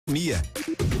Mia.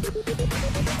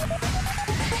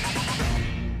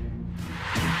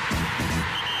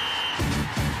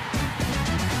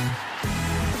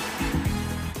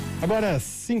 Agora,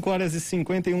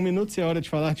 5h51, é hora de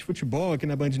falar de futebol aqui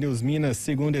na Band News Minas,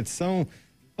 segunda edição.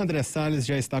 André Salles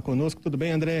já está conosco. Tudo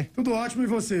bem, André? Tudo ótimo, e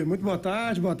você? Muito boa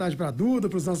tarde para a Duda,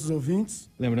 para os nossos ouvintes.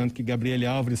 Lembrando que Gabriele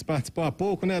Álvares participou há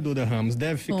pouco, né, Duda Ramos?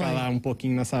 Deve ficar lá um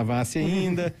pouquinho na Savassi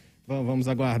ainda. Vamos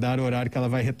aguardar o horário que ela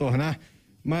vai retornar.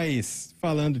 Mas,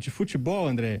 falando de futebol,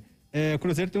 André, o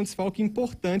Cruzeiro tem um desfalque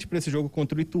importante para esse jogo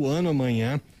contra o Ituano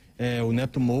amanhã. O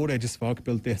Neto Moura é desfalque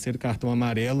pelo terceiro cartão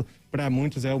amarelo. Para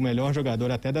muitos é o melhor jogador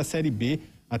até da Série B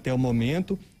até o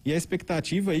momento. E a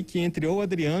expectativa aí que entre ou o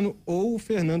Adriano ou o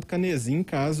Fernando Canezin,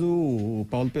 caso o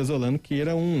Paulo Pesolano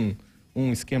queira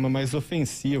um esquema mais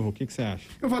ofensivo. O que você acha?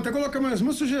 Eu vou até colocar mais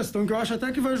uma sugestão que eu acho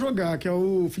até que vai jogar, que é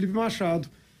o Felipe Machado.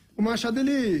 O Machado,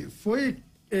 ele foi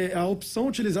a opção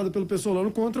utilizada pelo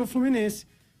Pesolano contra o Fluminense.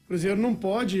 O Cruzeiro não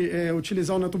pode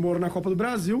utilizar o Neto Moura na Copa do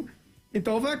Brasil.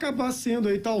 Então vai acabar sendo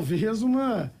aí talvez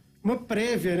uma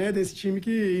prévia, né, desse time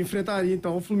que enfrentaria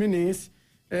então o Fluminense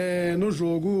no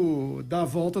jogo da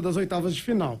volta das oitavas de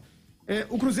final.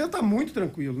 O Cruzeiro tá muito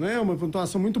tranquilo, né? Uma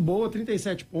pontuação muito boa,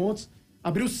 37 pontos.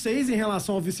 Abriu 6 em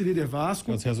relação ao vice-líder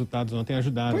Vasco. Os resultados ontem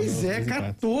ajudaram. Pois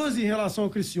 14 em relação ao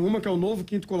Criciúma, que é o novo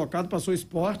quinto colocado, passou o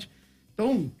ESPORTE.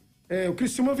 Então, o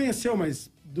Criciúma venceu, mas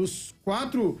dos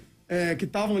 4 que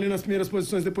estavam ali nas primeiras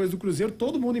posições depois do Cruzeiro,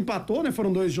 todo mundo empatou, né?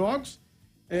 Foram 2 jogos.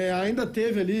 Ainda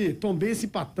teve ali Tombense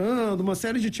empatando, uma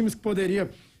série de times que poderia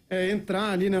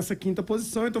entrar ali nessa quinta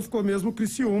posição, então ficou mesmo o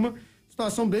Criciúma.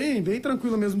 Situação bem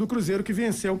tranquila mesmo do Cruzeiro, que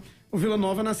venceu o Vila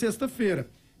Nova na sexta-feira.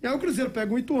 E aí o Cruzeiro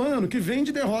pega o Ituano, que vem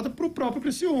de derrota pro próprio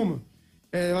Criciúma.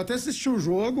 Eu até assisti o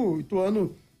jogo, o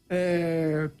Ituano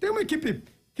tem uma equipe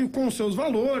que com os seus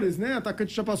valores, né?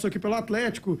 Atacante já passou aqui pelo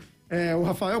Atlético, o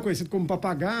Rafael, conhecido como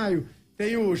Papagaio,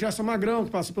 tem o Gerson Magrão,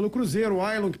 que passou pelo Cruzeiro, o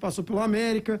Ailon, que passou pelo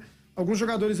América, alguns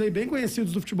jogadores aí bem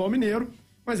conhecidos do futebol mineiro,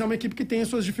 mas é uma equipe que tem as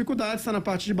suas dificuldades, está na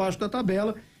parte de baixo da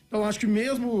tabela, então acho que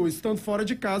mesmo estando fora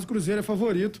de casa, o Cruzeiro é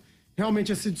favorito.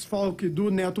 Realmente esse desfalque do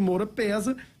Neto Moura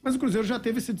pesa, mas o Cruzeiro já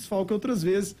teve esse desfalque outras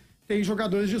vezes, tem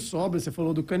jogadores de sobra, você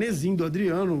falou do Canezin, do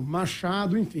Adriano,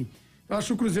 Machado, enfim. Eu acho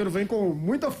que o Cruzeiro vem com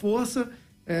muita força,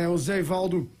 o Zé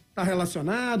Ivaldo está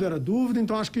relacionado, era dúvida,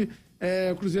 então acho que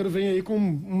o Cruzeiro vem aí com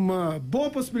uma boa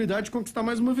possibilidade de conquistar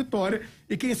mais uma vitória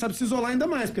e quem sabe se isolar ainda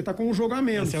mais, porque está com um jogo a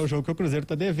menos. Esse é o jogo que o Cruzeiro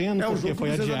está devendo, porque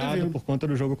foi adiado por conta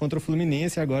do jogo contra o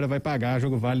Fluminense, agora vai pagar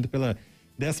jogo válido pela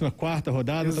 14ª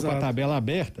rodada. Exato. Com a tabela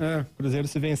aberta. O Cruzeiro,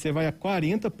 se vencer, vai a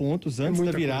 40 pontos antes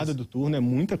da virada do turno, é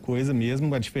muita coisa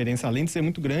mesmo, a diferença, além de ser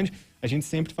muito grande, a gente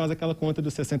sempre faz aquela conta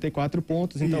dos 64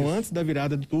 pontos, então antes da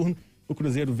virada do turno, o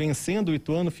Cruzeiro vencendo o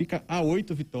Ituano fica a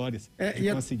 8 vitórias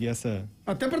de conseguir essa...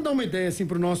 Até para dar uma ideia assim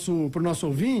pro nosso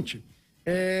ouvinte,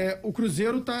 o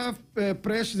Cruzeiro tá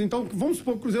prestes, então vamos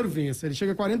supor que o Cruzeiro vença, ele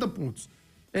chega a 40 pontos.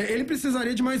 Ele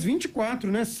precisaria de mais 24,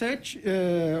 né?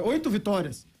 8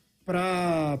 vitórias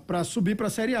para subir para a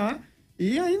Série A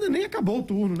e ainda nem acabou o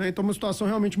turno, né? Então uma situação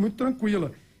realmente muito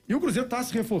tranquila. E o Cruzeiro tá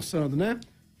se reforçando, né?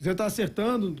 O Cruzeiro tá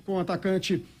acertando com o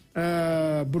atacante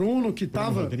Bruno, que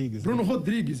tava... Bruno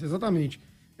Rodrigues, exatamente.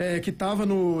 Que tava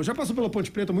já passou pela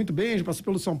Ponte Preta muito bem, já passou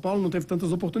pelo São Paulo, não teve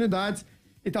tantas oportunidades,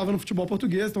 e tava no futebol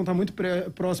português, então tá muito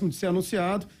próximo de ser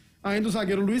anunciado. Ainda o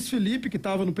zagueiro Luiz Felipe, que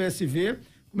tava no PSV,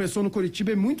 começou no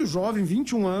Coritiba, é muito jovem,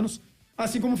 21 anos,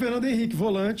 assim como o Fernando Henrique,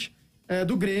 volante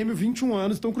do Grêmio, 21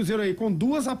 anos. Então o Cruzeiro aí com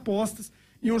 2 apostas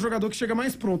e um jogador que chega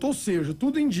mais pronto, ou seja,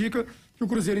 tudo indica que o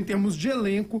Cruzeiro, em termos de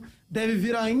elenco, deve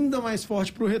vir ainda mais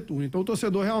forte para o retorno. Então o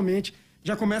torcedor realmente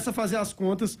já começa a fazer as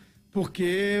contas,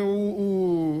 porque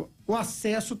o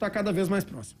acesso está cada vez mais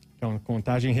próximo. Então,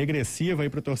 contagem regressiva aí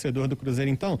para o torcedor do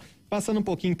Cruzeiro. Então, passando um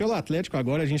pouquinho pelo Atlético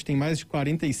agora, a gente tem mais de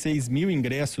 46 mil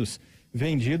ingressos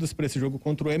vendidos para esse jogo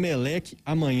contra o Emelec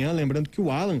amanhã. Lembrando que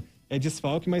o Alan é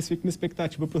desfalque, mas fica uma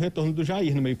expectativa para o retorno do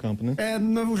Jair no meio-campo, né?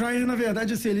 O Jair, na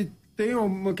verdade, assim, ele tem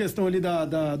uma questão ali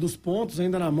dos pontos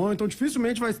ainda na mão, então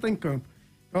dificilmente vai estar em campo.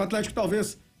 O Atlético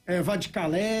talvez vá de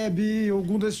Caleb,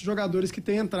 algum desses jogadores que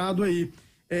tem entrado aí.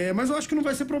 Mas eu acho que não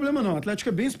vai ser problema, não. O Atlético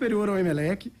é bem superior ao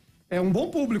Emelec. É um bom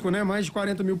público, né? Mais de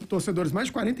 40 mil torcedores, mais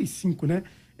de 45, né?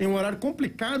 Em um horário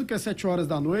complicado, que é 7 horas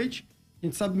da noite. A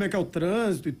gente sabe como é que é o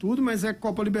trânsito e tudo, mas é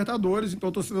Copa Libertadores, então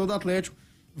o torcedor do Atlético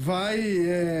vai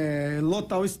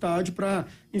lotar o estádio para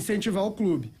incentivar o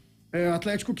clube. O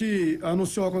Atlético que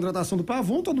anunciou a contratação do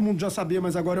Pavon, todo mundo já sabia,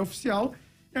 mas agora é oficial.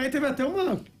 E aí teve até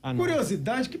uma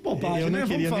curiosidade, que bobagem, né?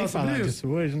 Vamos falar sobre isso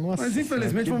hoje. Nossa, mas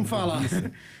infelizmente vamos falar.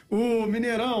 O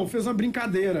Mineirão fez uma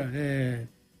brincadeira.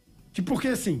 Porque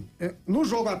assim, no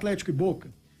jogo Atlético e Boca,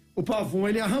 o Pavon,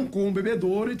 ele arrancou um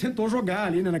bebedouro e tentou jogar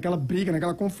ali, né, naquela briga,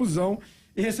 naquela confusão,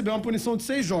 e recebeu uma punição de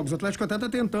 6 jogos. O Atlético até está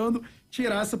tentando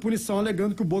tirar essa punição,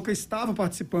 alegando que o Boca estava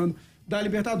participando da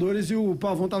Libertadores e o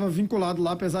Pavon estava vinculado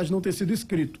lá, apesar de não ter sido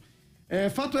inscrito.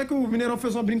 Fato é que o Mineirão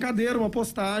fez uma brincadeira, uma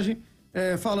postagem,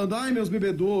 falando, ai, meus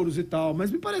bebedouros e tal,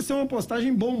 mas me pareceu uma postagem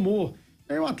em bom humor.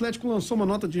 Aí o Atlético lançou uma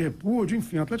nota de repúdio,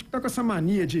 enfim, o Atlético tá com essa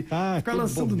mania de ficar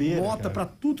lançando nota para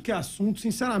tudo que é assunto,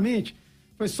 sinceramente.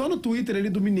 Foi só no Twitter ali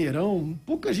do Mineirão,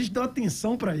 pouca gente deu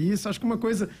atenção para isso, acho que uma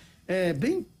coisa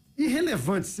bem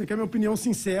irrelevante, se você quer minha opinião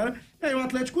sincera. E aí o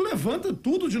Atlético levanta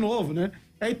tudo de novo, né?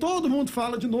 Aí todo mundo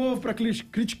fala de novo para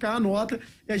criticar a nota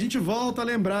e a gente volta a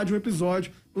lembrar de um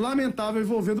episódio lamentável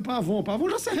envolvendo o Pavon. O Pavon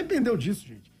já se arrependeu disso,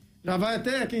 gente. Já vai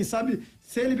até, quem sabe,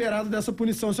 ser liberado dessa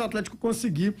punição se o Atlético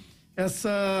conseguir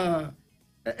essa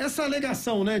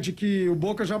alegação, né, de que o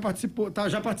Boca já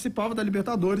participava da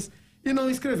Libertadores e não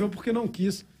inscreveu porque não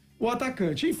quis o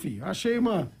atacante. Enfim, achei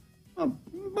uma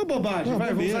bobagem,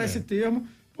 vamos usar esse termo,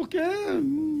 porque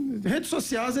redes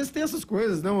sociais às vezes tem essas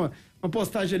coisas, né, uma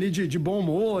postagem ali de bom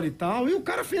humor e tal, e o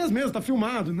cara fez mesmo, tá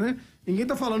filmado, né, ninguém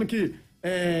tá falando que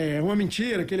é uma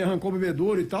mentira, que ele arrancou o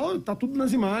bebedouro e tal, tá tudo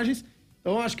nas imagens,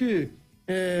 então acho que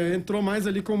entrou mais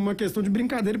ali como uma questão de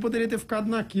brincadeira e poderia ter ficado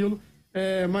naquilo,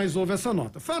 mas houve essa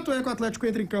nota. Fato é que o Atlético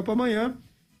entra em campo amanhã,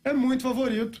 é muito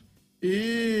favorito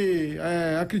e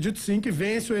acredito sim que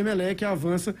vence o Emelec e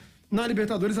avança na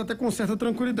Libertadores até com certa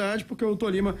tranquilidade, porque o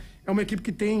Tolima é uma equipe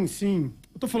que tem, sim...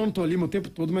 Eu tô falando Tolima o tempo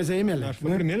todo, mas é Emelec. Acho que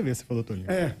foi a primeira vez que você falou Tolima.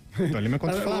 Tolima é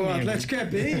contra o Flamengo. O Atlético é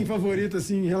bem favorito,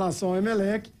 assim, em relação ao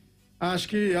Emelec. Acho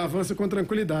que avança com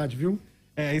tranquilidade, viu?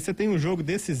 Aí você tem um jogo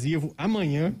decisivo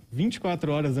amanhã, 24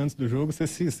 horas antes do jogo,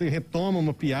 você retoma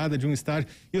uma piada de um estádio,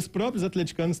 e os próprios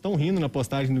atleticanos estão rindo na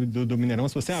postagem do Mineirão.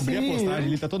 Se você abrir a postagem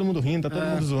ali, tá todo mundo rindo, tá todo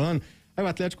mundo zoando. Aí o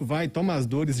Atlético vai, toma as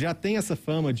dores, já tem essa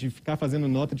fama de ficar fazendo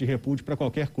nota de repúdio para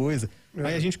qualquer coisa.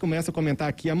 Aí a gente começa a comentar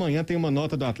aqui, amanhã tem uma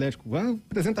nota do Atlético, o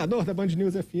apresentador da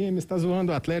BANDNEWS FM está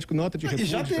zoando o Atlético, nota de repúdio. E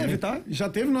já teve, também. Tá? Já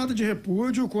teve nota de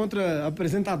repúdio contra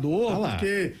apresentador,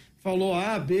 porque falou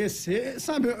A, B, C,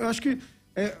 sabe, eu acho que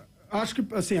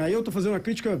assim, aí eu tô fazendo uma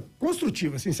crítica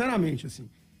construtiva, sinceramente, assim.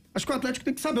 Acho que o Atlético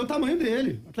tem que saber o tamanho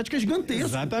dele. O Atlético é gigantesco.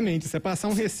 Exatamente, você passar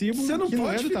um recibo... Você não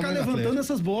pode ficar levantando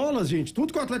essas bolas, gente.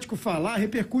 Tudo que o Atlético falar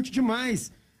repercute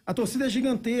demais. A torcida é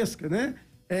gigantesca, né?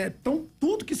 Então,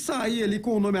 tudo que sair ali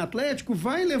com o nome Atlético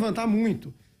vai levantar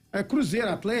muito. Cruzeiro,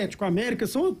 Atlético, América,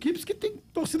 são equipes que têm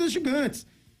torcidas gigantes.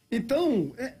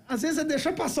 Então, às vezes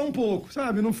deixar passar um pouco,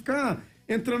 sabe? Não ficar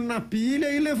entrando na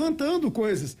pilha e levantando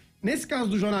coisas. Nesse caso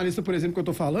do jornalista, por exemplo, que eu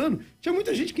tô falando, tinha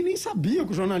muita gente que nem sabia o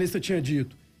que o jornalista tinha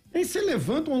dito. Aí você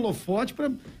levanta um holofote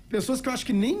para pessoas que eu acho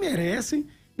que nem merecem.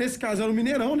 Nesse caso era o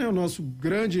Mineirão, né? O nosso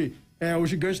grande, o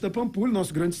gigante da Pampulha,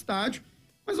 nosso grande estádio.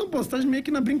 Mas uma postagem meio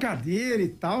que na brincadeira e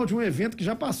tal, de um evento que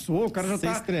já passou, o cara já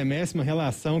tá... Você estremece uma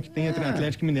relação que tem entre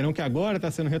Atlético e Mineirão, que agora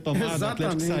está sendo retomada. Exatamente. O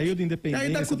Atlético saiu do Independência. E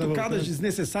aí dá cutucadas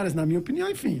desnecessárias, na minha opinião,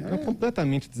 enfim.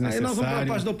 Completamente desnecessário. Aí nós vamos para a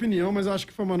parte da opinião, mas eu acho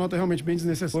que foi uma nota realmente bem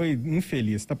desnecessária. Foi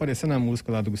infeliz. Tá parecendo a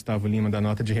música lá do Gustavo Lima, da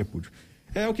nota de repúdio.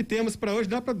 É o que temos para hoje.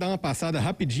 Dá para dar uma passada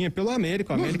rapidinha pelo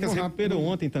América. O América se recuperou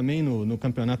ontem também no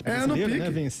Campeonato Brasileiro, né?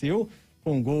 Venceu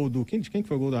com o gol do... De quem que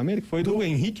foi o gol do América? Foi do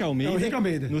Henrique Almeida. Henrique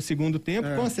Almeida. No segundo tempo,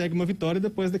 consegue uma vitória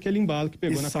depois daquele embalo que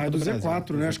pegou na Copa do Brasil. Sai do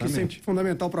Z4, né? Acho que isso é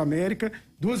fundamental para o América.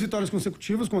 2 vitórias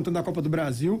consecutivas, contando a Copa do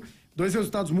Brasil. 2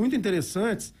 resultados muito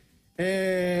interessantes.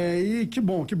 E que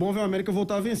bom ver o América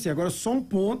voltar a vencer. Agora, só um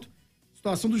ponto.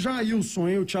 Situação do Jailson,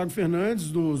 hein? O Thiago Fernandes,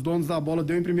 dos donos da bola,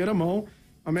 deu em primeira mão.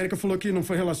 A América falou que não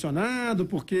foi relacionado,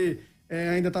 porque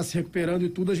ainda está se recuperando e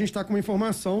tudo. A gente está com uma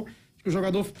informação que o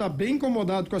jogador está bem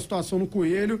incomodado com a situação no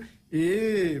Coelho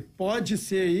e pode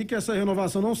ser aí que essa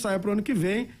renovação não saia para o ano que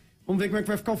vem. Vamos ver como é que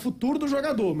vai ficar o futuro do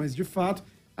jogador, mas de fato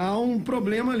há um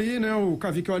problema ali, né? O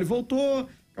Cavicchioli voltou,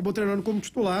 acabou treinando como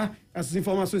titular. Essas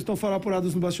informações estão foram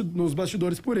apuradas nos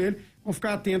bastidores por ele. Vamos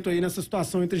ficar atento aí nessa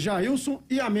situação entre Jailson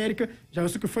e América.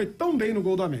 Jailson que foi tão bem no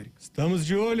gol do América. Estamos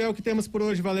de olho, é o que temos por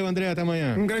hoje. Valeu, André, até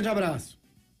amanhã. Um grande abraço.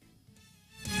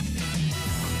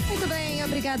 Muito bem,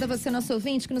 obrigada a você, nosso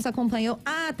ouvinte, que nos acompanhou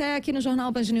até aqui no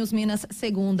Jornal BANDNEWS Minas,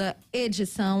 segunda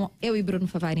edição. Eu e Bruno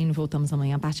Favarino voltamos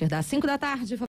amanhã a partir das 5 da tarde.